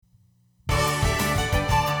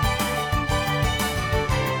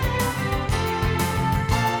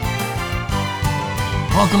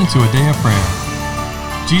Welcome to a day of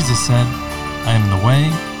prayer. Jesus said, I am the way,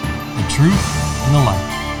 the truth, and the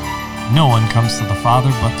life. No one comes to the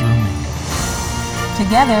Father but through me.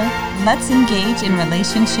 Together, let's engage in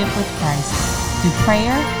relationship with Christ through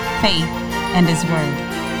prayer, faith, and His Word.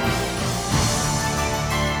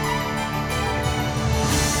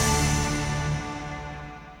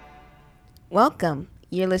 Welcome.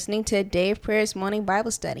 You're listening to a Day of Prayer's morning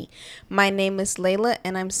Bible study. My name is Layla,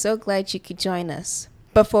 and I'm so glad you could join us.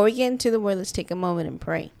 Before we get into the Word, let's take a moment and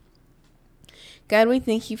pray. God, we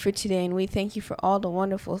thank you for today, and we thank you for all the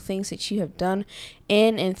wonderful things that you have done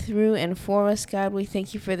in and through and for us. God, we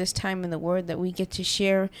thank you for this time in the Word that we get to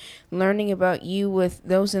share, learning about you with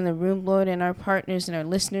those in the room, Lord, and our partners and our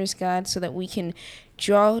listeners, God, so that we can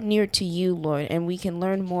draw near to you, Lord, and we can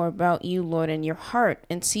learn more about you, Lord, and your heart,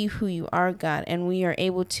 and see who you are, God, and we are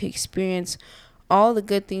able to experience all the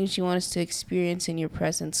good things you want us to experience in your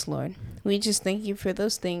presence, Lord. We just thank you for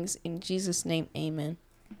those things. In Jesus' name, amen.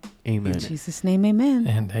 Amen. In Jesus' name, amen.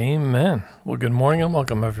 And amen. Well, good morning and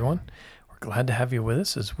welcome, everyone. We're glad to have you with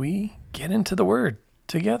us as we get into the Word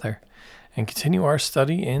together and continue our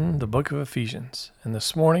study in the book of Ephesians. And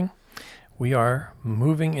this morning, we are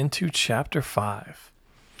moving into chapter 5.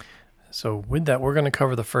 So with that, we're going to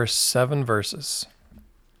cover the first 7 verses,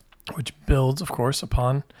 which builds, of course,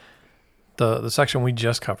 upon the section we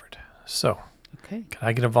just covered. So, Okay. can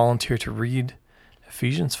I get a volunteer to read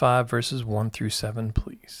Ephesians 5, verses 1 through 7,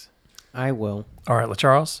 please? I will. All right,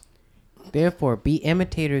 Charles. Therefore, be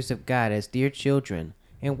imitators of God as dear children,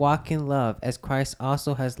 and walk in love as Christ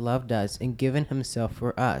also has loved us and given himself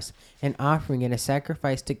for us, an offering and a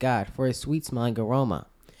sacrifice to God for a sweet-smelling aroma.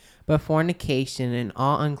 But fornication and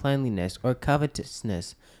all uncleanliness or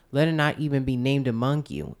covetousness, let it not even be named among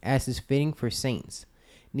you, as is fitting for saints.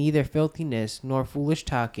 Neither filthiness, nor foolish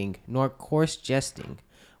talking, nor coarse jesting,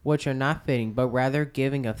 which are not fitting, but rather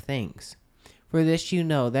giving of thanks. For this you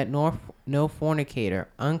know, that no fornicator,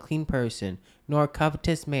 unclean person, nor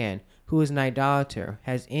covetous man, who is an idolater,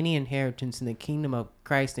 has any inheritance in the kingdom of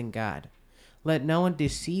Christ and God. Let no one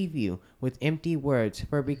deceive you with empty words,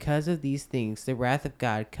 for because of these things the wrath of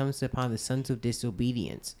God comes upon the sons of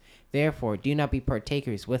disobedience. Therefore, do not be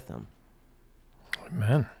partakers with them.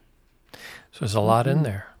 Amen. So there's a lot in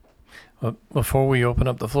there. But before we open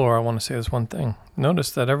up the floor, I want to say this one thing.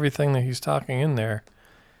 Notice that everything that he's talking in there,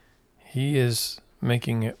 he is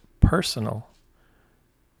making it personal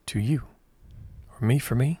to you. Or me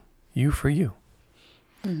for me, you for you.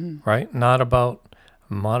 Mm-hmm. Right? Not about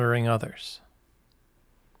monitoring others,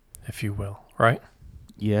 if you will. Right?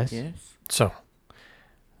 Yes. So,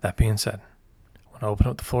 that being said, I want to open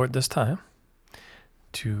up the floor at this time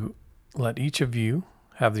to let each of you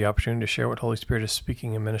have the opportunity to share what Holy Spirit is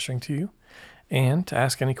speaking and ministering to you, and to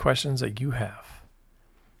ask any questions that you have.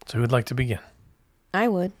 So who would like to begin? I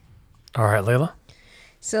would. All right, Layla.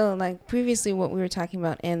 So, like previously, what we were talking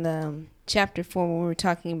about in the chapter 4, when we were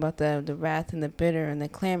talking about the wrath and the bitter and the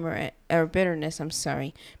clamor, or bitterness,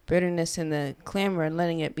 bitterness and the clamor, and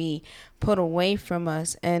letting it be put away from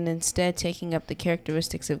us, and instead taking up the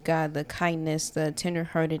characteristics of God, the kindness, the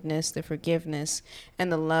tenderheartedness, the forgiveness,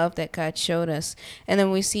 and the love that God showed us. And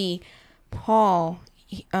then we see Paul,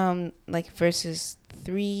 like verses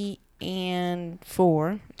 3 and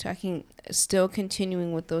 4, still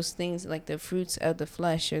continuing with those things like the fruits of the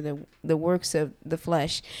flesh, or the works of the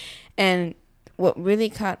flesh. And what really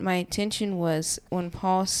caught my attention was when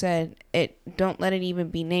Paul said, don't let it even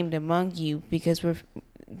be named among you, because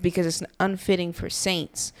it's unfitting for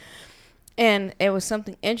saints. And it was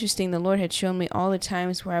something interesting the Lord had shown me all the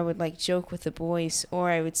times where I would like joke with the boys, or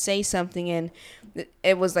I would say something and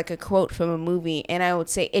it was like a quote from a movie, and I would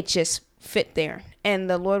say it just fit there. And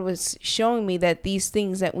the Lord was showing me that these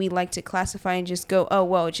things that we like to classify and just go, oh,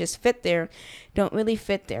 well, it just fit there, don't really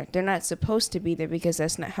fit there. They're not supposed to be there, because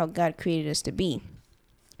that's not how God created us to be.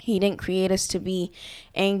 He didn't create us to be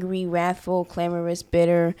angry, wrathful, clamorous,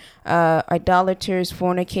 bitter, idolaters,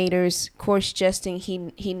 fornicators, coarse jesting.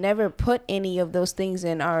 He never put any of those things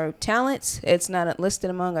in our talents. It's not listed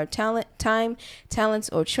among our talents,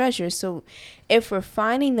 or treasures. So if we're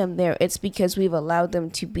finding them there, it's because we've allowed them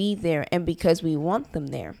to be there, and because we want them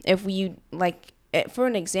there. If we, like, for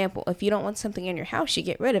an example, if you don't want something in your house, you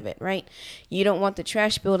get rid of it, right? You don't want the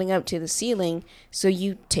trash building up to the ceiling, so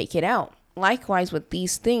you take it out. Likewise with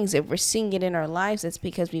these things, if we're seeing it in our lives, it's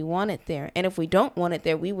because we want it there. And if we don't want it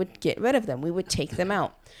there, we would get rid of them. We would take them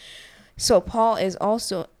out. So Paul is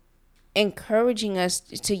also encouraging us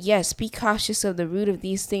to, yes, be cautious of the root of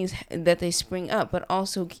these things that they spring up, but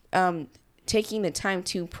also taking the time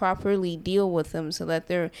to properly deal with them so that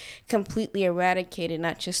they're completely eradicated,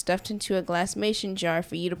 not just stuffed into a glass mason jar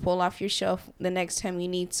for you to pull off your shelf the next time you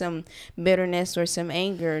need some bitterness or some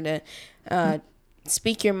anger to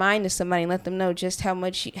speak your mind to somebody and let them know just how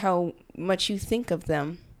much you think of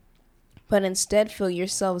them. But instead, fill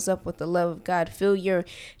yourselves up with the love of God. Fill your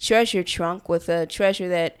treasure trunk with a treasure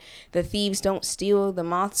that the thieves don't steal, the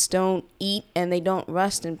moths don't eat, and they don't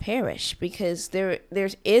rust and perish. Because there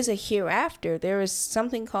is a hereafter. There is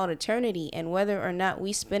something called eternity. And whether or not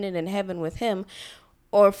we spend it in heaven with Him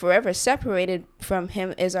or forever separated from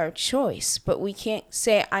Him is our choice. But we can't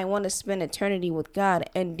say, I want to spend eternity with God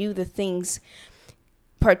and do the things,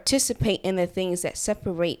 participate in the things that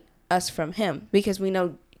separate us from Him. Because we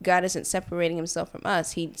know God isn't separating Himself from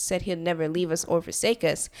us. He said He'd never leave us or forsake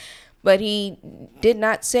us. But He did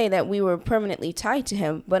not say that we were permanently tied to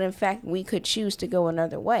Him. But in fact, we could choose to go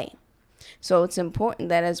another way. So it's important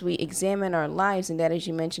that as we examine our lives, and that as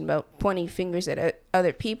you mentioned about pointing fingers at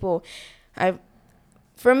other people,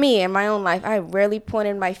 for me, in my own life, I rarely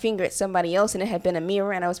pointed my finger at somebody else and it had been a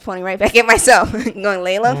mirror and I was pointing right back at myself. Going,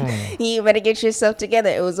 Layla, you better get yourself together.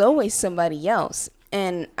 It was always somebody else.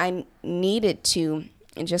 And I needed to,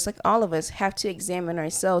 and just like all of us, have to examine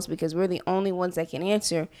ourselves because we're the only ones that can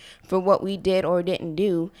answer for what we did or didn't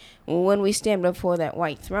do when we stand before that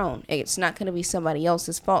white throne. It's not going to be somebody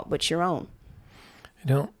else's fault but your own.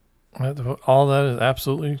 All that is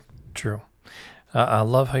absolutely true. I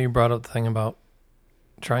love how you brought up the thing about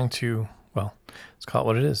trying to, let's call it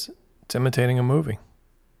what it is. It's imitating a movie.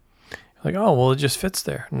 Like, oh, well, it just fits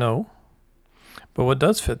there. No. But what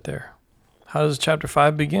does fit there? How does chapter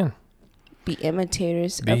 5 begin? Be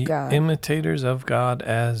imitators of God. Be imitators of God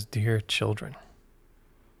as dear children.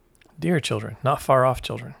 Dear children, not far off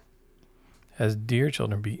children. As dear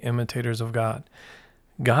children, be imitators of God.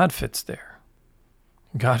 God fits there.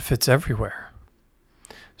 God fits everywhere.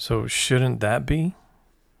 So shouldn't that be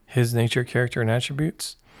His nature, character, and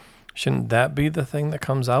attributes? Shouldn't that be the thing that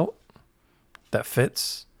comes out, that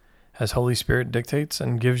fits as Holy Spirit dictates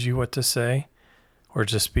and gives you what to say or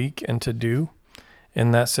to speak and to do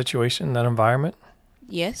in that situation, that environment?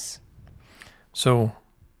 Yes. So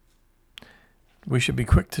we should be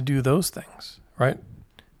quick to do those things, right?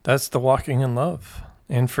 That's the walking in love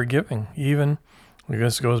and forgiving. Even,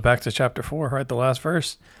 this goes back to chapter 4, right? The last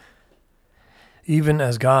verse. Even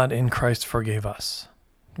as God in Christ forgave us,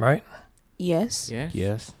 right? Yes.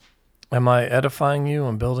 Yes. Am I edifying you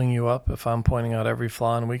and building you up if I'm pointing out every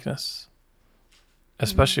flaw and weakness?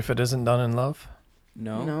 Especially if it isn't done in love?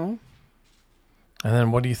 No. And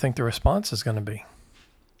then what do you think the response is going to be?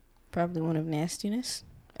 Probably one of nastiness.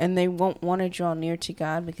 And they won't want to draw near to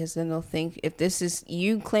God because then they'll think, if this is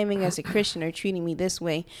you claiming as a Christian or treating me this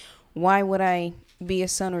way, why would I be a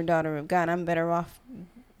son or daughter of God? I'm better off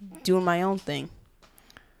doing my own thing.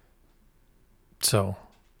 So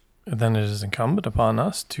then it is incumbent upon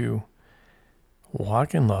us to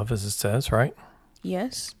walk in love, as it says, right?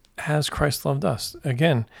 Yes. As Christ loved us.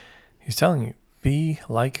 Again, He's telling you, be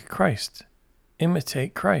like Christ.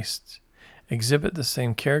 Imitate Christ. Exhibit the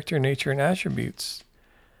same character, nature, and attributes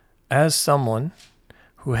as someone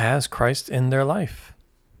who has Christ in their life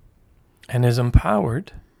and is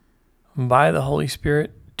empowered by the Holy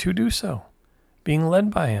Spirit to do so, being led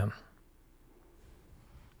by Him.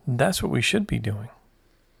 That's what we should be doing.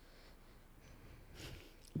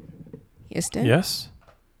 Yes, Dan?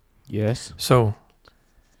 Yes. So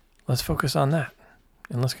let's focus on that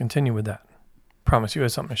and let's continue with that. Promise you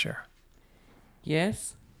had something to share.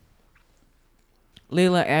 Yes.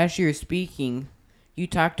 Layla, as you're speaking, you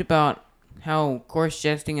talked about how coarse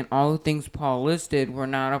jesting and all the things Paul listed were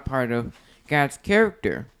not a part of God's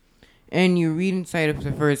character. And you read inside of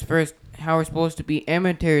the first verse how we're supposed to be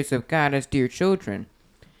imitators of God as dear children.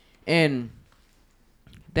 And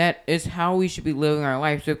that is how we should be living our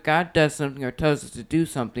lives. If God does something or tells us to do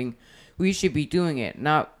something, we should be doing it.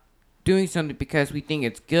 Not doing something because we think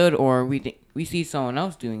it's good or we see someone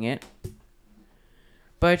else doing it.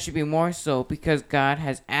 But it should be more so because God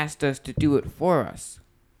has asked us to do it for us.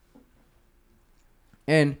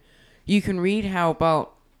 And you can read how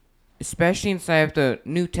about, especially inside of the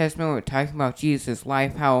New Testament, when we're talking about Jesus'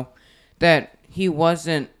 life, how that He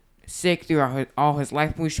wasn't sick throughout all His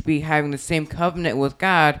life. We should be having the same covenant with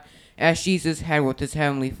God as Jesus had with His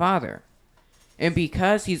Heavenly Father. And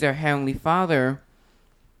because He's our Heavenly Father,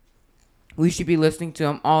 we should be listening to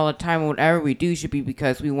Him all the time. Whatever we do should be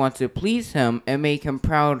because we want to please Him and make Him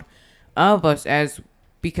proud of us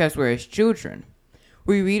because we're His children.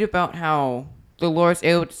 We read about how the Lord's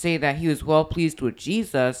able to say that He was well pleased with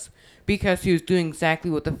Jesus because He was doing exactly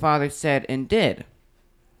what the Father said and did.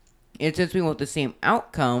 And since we want the same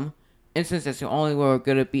outcome and since that's the only way we're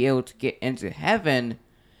going to be able to get into heaven,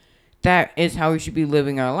 that is how we should be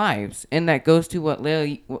living our lives. And that goes to what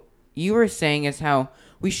you were saying, is how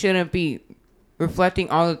we shouldn't be reflecting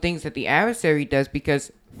all the things that the adversary does,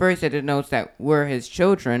 because first it denotes that we're his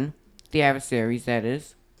children, the adversaries, that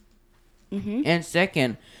is. Mm-hmm. And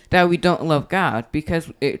second, that we don't love God,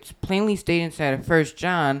 because it's plainly stated inside of 1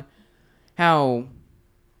 John how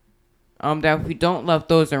that if we don't love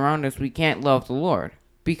those around us, we can't love the Lord,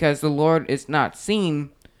 because the Lord is not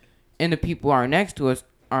seen and the people who are next to us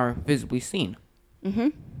are visibly seen. Mm-hmm.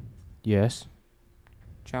 Yes.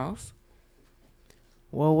 Charles?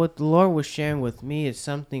 Well, what the Lord was sharing with me is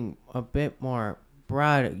something a bit more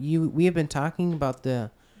broad. We have been talking about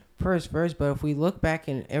the first verse, but if we look back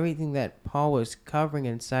in everything that Paul was covering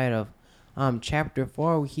inside of chapter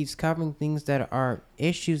 4, he's covering things that are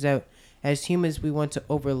issues that as humans we want to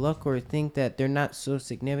overlook or think that they're not so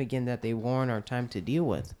significant that they warrant our time to deal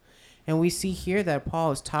with. And we see here that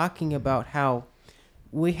Paul is talking about how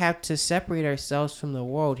we have to separate ourselves from the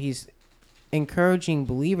world. He's encouraging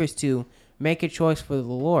believers to make a choice for the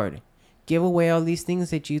Lord. Give away all these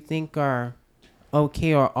things that you think are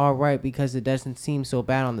okay or all right because it doesn't seem so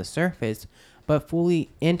bad on the surface, but fully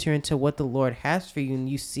enter into what the Lord has for you. And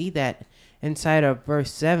you see that inside of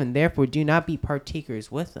verse 7. Therefore, do not be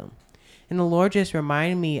partakers with them. And the Lord just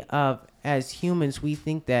reminded me of, as humans, we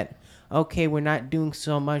think that, okay, we're not doing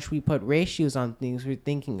so much. We put ratios on things. We're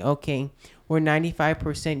thinking, okay, we're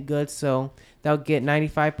 95% good, so they'll get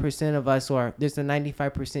 95% of us, or there's a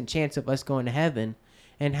 95% chance of us going to heaven.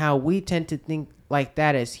 And how we tend to think like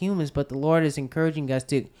that as humans, but the Lord is encouraging us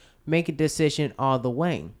to make a decision all the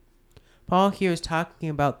way. Paul here is talking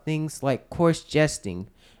about things like coarse jesting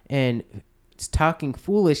and talking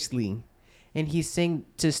foolishly. And he's saying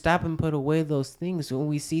to stop and put away those things. When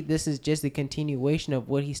we see this is just a continuation of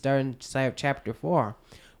what he started inside of chapter 4,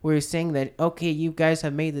 where he's saying that, okay, you guys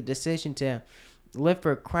have made the decision to live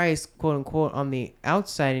for Christ, quote unquote, on the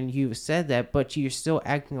outside, and you've said that, but you're still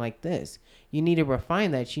acting like this. You need to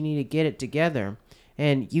refine that. You need to get it together.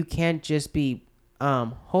 And you can't just be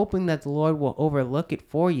hoping that the Lord will overlook it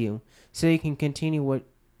for you so you can continue what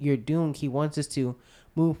you're doing. He wants us to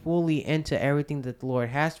move fully into everything that the Lord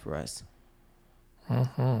has for us.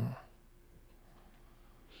 Mm-hmm.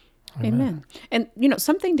 Amen. And,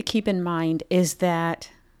 something to keep in mind is that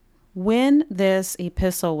when this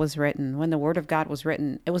epistle was written, when the word of God was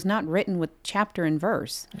written, it was not written with chapter and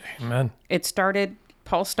verse. Amen.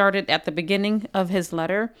 Paul started at the beginning of his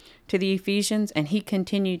letter to the Ephesians, and he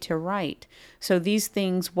continued to write. So these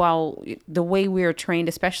things, while the way we are trained,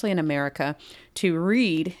 especially in America, to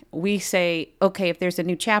read, we say, okay, if there's a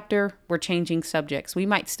new chapter, we're changing subjects. We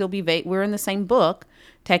might still be vague. We're in the same book.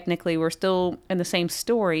 Technically, we're still in the same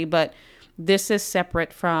story, but this is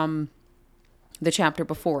separate from the chapter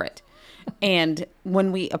before it. And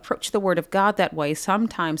when we approach the Word of God that way,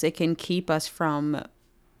 sometimes it can keep us from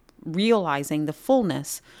realizing the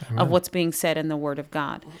fullness of what's being said in the Word of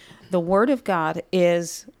God. The Word of God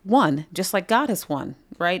is one, just like God is one,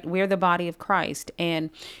 right? We're the body of Christ.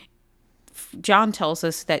 And John tells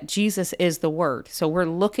us that Jesus is the Word. So we're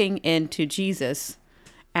looking into Jesus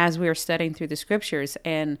as we are studying through the scriptures.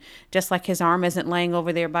 And just like his arm isn't laying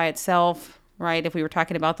over there by itself, right? If we were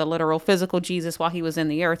talking about the literal physical Jesus while he was in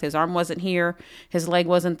the earth, his arm wasn't here, his leg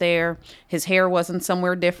wasn't there, his hair wasn't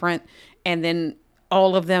somewhere different. And then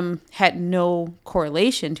all of them had no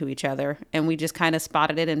correlation to each other. And we just kind of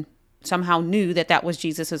spotted it and somehow knew that that was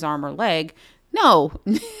Jesus's arm or leg. No,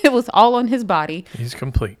 it was all on his body. He's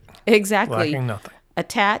complete. Exactly. Lacking nothing.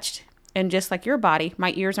 Attached. And just like your body,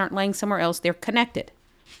 my ears aren't laying somewhere else. They're connected,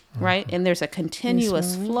 right? And there's a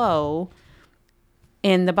continuous flow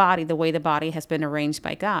in the body, the way the body has been arranged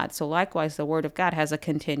by God. So likewise, the Word of God has a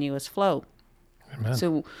continuous flow. Amen.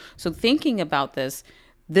 So thinking about this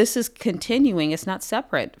is continuing. It's not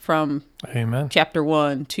separate from Amen. chapter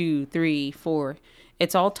 1, 2, 3, 4.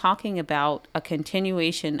 It's all talking about a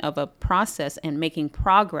continuation of a process and making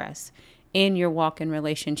progress in your walk in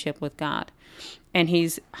relationship with God. And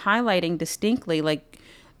he's highlighting distinctly, like,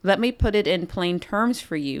 let me put it in plain terms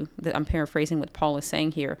for you. I'm paraphrasing what Paul is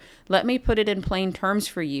saying here. Let me put it in plain terms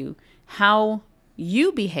for you how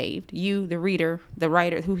you behaved, you, the reader, the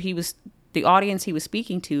writer, the audience he was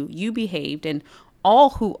speaking to, you behaved, and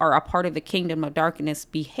all who are a part of the kingdom of darkness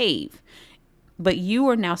behave. But you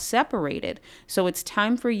are now separated. So it's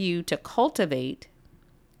time for you to cultivate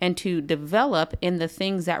and to develop in the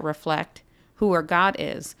things that reflect who our God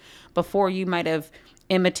is. Before, you might have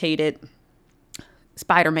imitated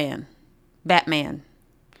Spider-Man, Batman,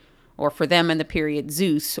 or for them in the period,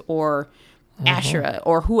 Zeus or Asherah,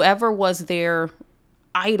 or whoever was their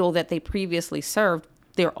idol that they previously served.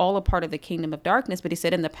 they're all a part of the kingdom of darkness. But he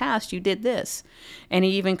said, in the past, you did this. And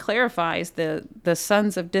he even clarifies the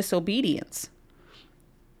sons of disobedience.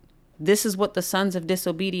 This is what the sons of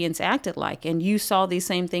disobedience acted like. And you saw these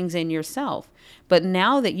same things in yourself. But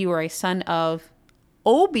now that you are a son of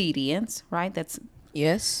obedience, right?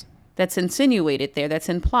 Yes. That's insinuated there. That's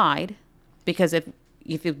implied. Because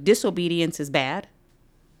if disobedience is bad,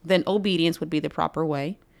 then obedience would be the proper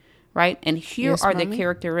way. Right? And here Yes, are Mommy. the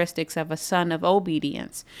characteristics of a son of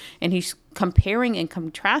obedience. And he's comparing and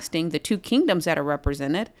contrasting the two kingdoms that are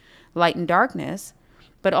represented, light and darkness,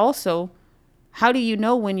 but also, how do you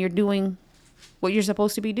know when you're doing what you're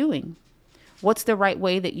supposed to be doing? What's the right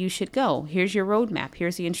way that you should go? Here's your roadmap.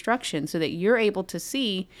 Here's the instruction so that you're able to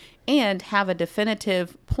see and have a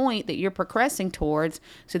definitive point that you're progressing towards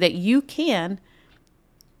so that you can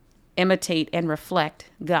imitate and reflect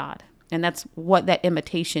God. And that's what that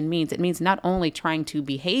imitation means. It means not only trying to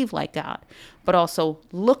behave like God, but also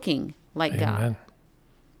looking like God. Amen.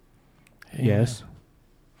 Yes.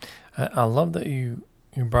 I love that you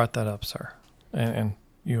brought that up, sir, and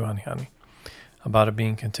you, honey, about it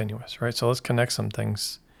being continuous, right? So let's connect some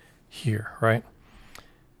things here, right?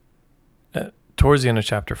 Towards the end of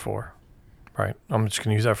chapter 4, right? I'm just going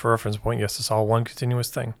to use that for reference point. Yes, it's all one continuous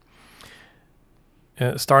thing.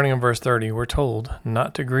 Starting in verse 30, we're told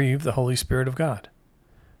not to grieve the Holy Spirit of God,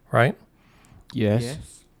 right?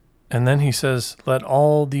 Yes. And then he says, let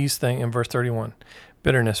all these things, in verse 31,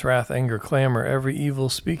 bitterness, wrath, anger, clamor, every evil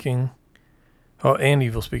speaking,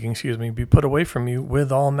 be put away from you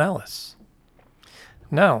with all malice.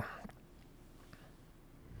 Now,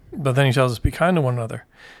 but then he tells us, be kind to one another.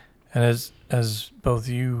 And as both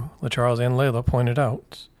you, LaCharles, and Layla pointed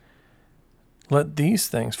out, let these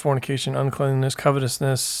things, fornication, uncleanness,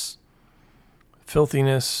 covetousness,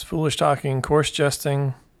 filthiness, foolish talking, coarse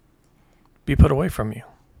jesting, be put away from you.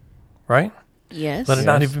 Right? Yes. Let it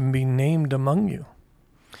not even be named among you.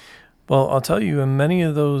 Well, I'll tell you, in many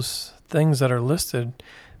of those things that are listed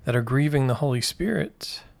that are grieving the Holy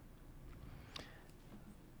Spirit,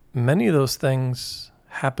 many of those things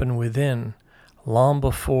happen within long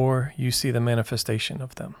before you see the manifestation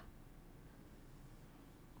of them.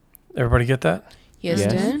 Everybody get that? Yes,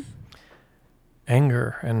 Yes. Dad.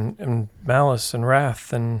 Anger and malice and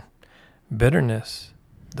wrath and bitterness,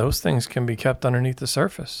 those things can be kept underneath the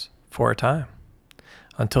surface for a time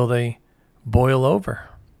until they boil over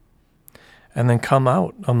and then come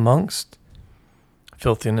out amongst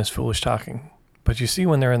filthiness, foolish talking. But you see,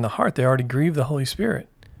 when they're in the heart, they already grieve the Holy Spirit.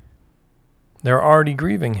 They're already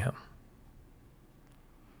grieving him.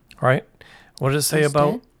 Right? What does it say Yes,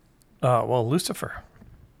 about, Lucifer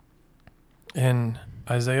in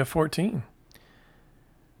Isaiah 14?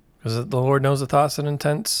 Because the Lord knows the thoughts and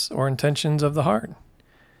intents or intentions of the heart.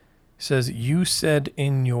 He says, you said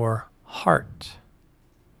in your heart,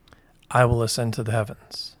 I will ascend to the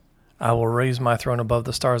heavens. I will raise my throne above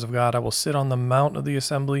the stars of God. I will sit on the mount of the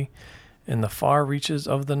assembly in the far reaches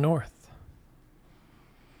of the north.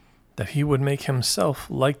 That he would make himself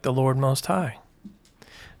like the Lord Most High.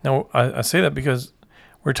 Now, I say that because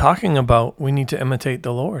we're talking about we need to imitate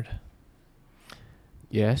the Lord.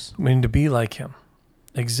 Yes. We need to be like him.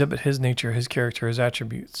 Exhibit his nature, his character, his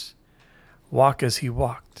attributes. Walk as he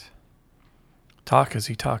walked. Talk as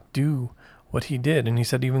he talked. Do what he did. And he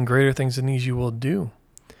said, even greater things than these you will do.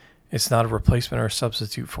 It's not a replacement or a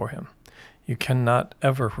substitute for him. You cannot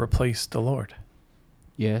ever replace the Lord.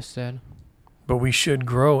 Yes, Dad. But we should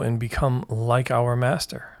grow and become like our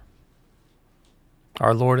Master,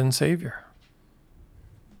 our Lord and Savior.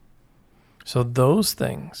 So those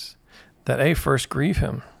things that first grieve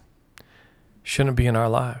him shouldn't be in our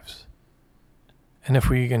lives. And if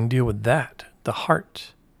we can deal with that, the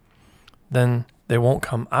heart, then they won't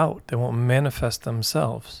come out. They won't manifest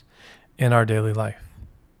themselves in our daily life.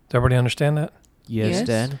 Does everybody understand that? Yes, Yes.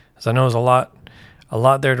 Dad. Because I know there's a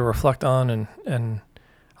lot there to reflect on and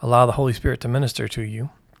allow the Holy Spirit to minister to you.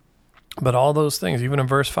 But all those things, even in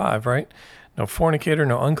verse 5, right? No fornicator,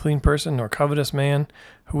 no unclean person, nor covetous man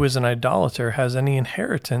who is an idolater has any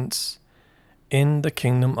inheritance in the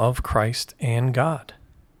kingdom of Christ and God.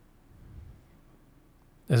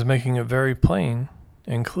 Is making it very plain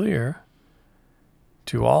and clear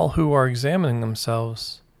to all who are examining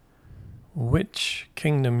themselves which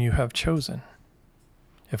kingdom you have chosen.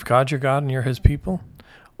 If God's your God and you're his people,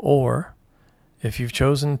 or if you've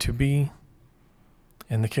chosen to be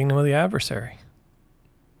in the kingdom of the adversary,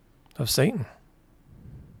 of Satan,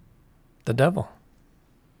 the devil.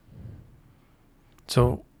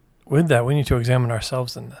 So with that, we need to examine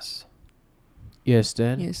ourselves in this. Yes,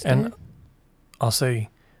 Dad. Yes, And Dad. I'll say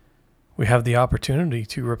we have the opportunity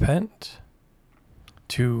to repent,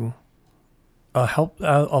 to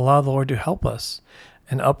allow the Lord to help us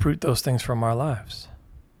and uproot those things from our lives,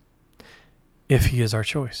 if He is our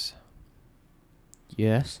choice.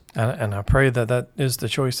 Yes. And I pray that is the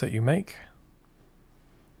choice that you make.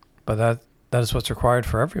 But that is what's required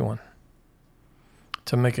for everyone,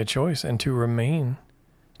 to make a choice and to remain,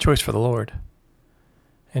 choice for the Lord,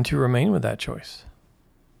 and to remain with that choice.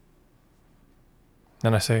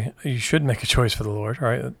 And I say, you should make a choice for the Lord,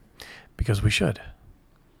 right? Because we should.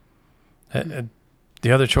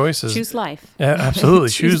 The other choice is... Choose life. Yeah, absolutely.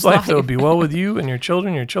 Choose life that will life. be well with you and your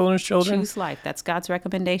children, your children's children. Choose life. That's God's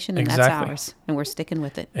recommendation, and Exactly. that's ours. And we're sticking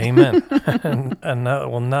with it. Amen. and that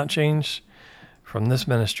will not change from this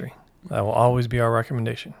ministry. That will always be our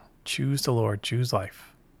recommendation. Choose the Lord. Choose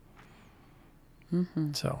life.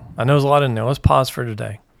 Mm-hmm. So I know there's a lot in there. Let's pause for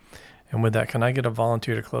today. And with that, can I get a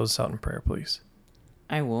volunteer to close us out in prayer, please?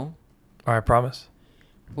 I will. All right, promise.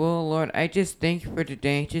 Well, Lord, I just thank you for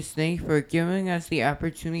today. Just thank you for giving us the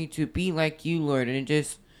opportunity to be like you, Lord, and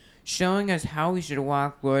just showing us how we should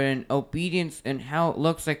walk, Lord, and obedience and how it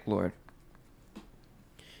looks like, Lord.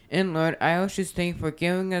 And Lord, I also just thank you for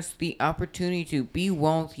giving us the opportunity to be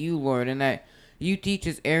one with you, Lord, and that you teach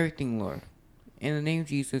us everything, Lord. In the name of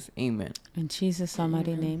Jesus, amen. In Jesus'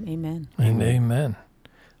 almighty name, amen. And amen.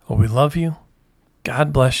 Well, we love you.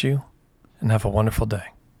 God bless you. And have a wonderful day.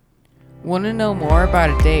 Want to know more about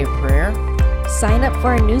a day of prayer? Sign up for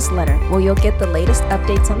our newsletter where you'll get the latest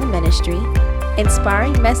updates on the ministry,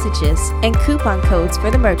 inspiring messages, and coupon codes for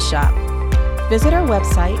the merch shop. Visit our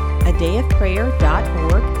website,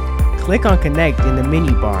 adayofprayer.org. Click on Connect in the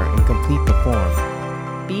menu bar and complete the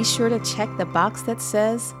form. Be sure to check the box that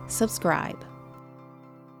says subscribe.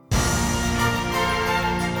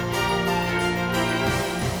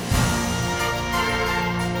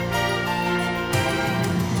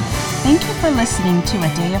 Thank you for listening to A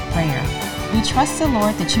Day of Prayer. We trust the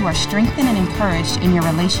Lord that you are strengthened and encouraged in your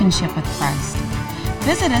relationship with Christ.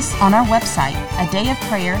 Visit us on our website,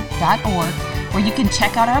 adayofprayer.org, where you can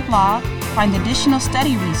check out our blog, find additional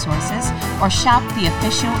study resources, or shop the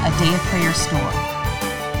official A Day of Prayer store.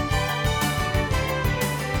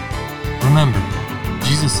 Remember,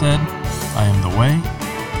 Jesus said, I am the way,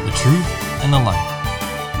 the truth, and the life.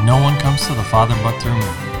 No one comes to the Father but through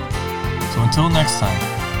me. So until next time,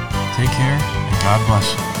 take care and God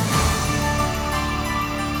bless you.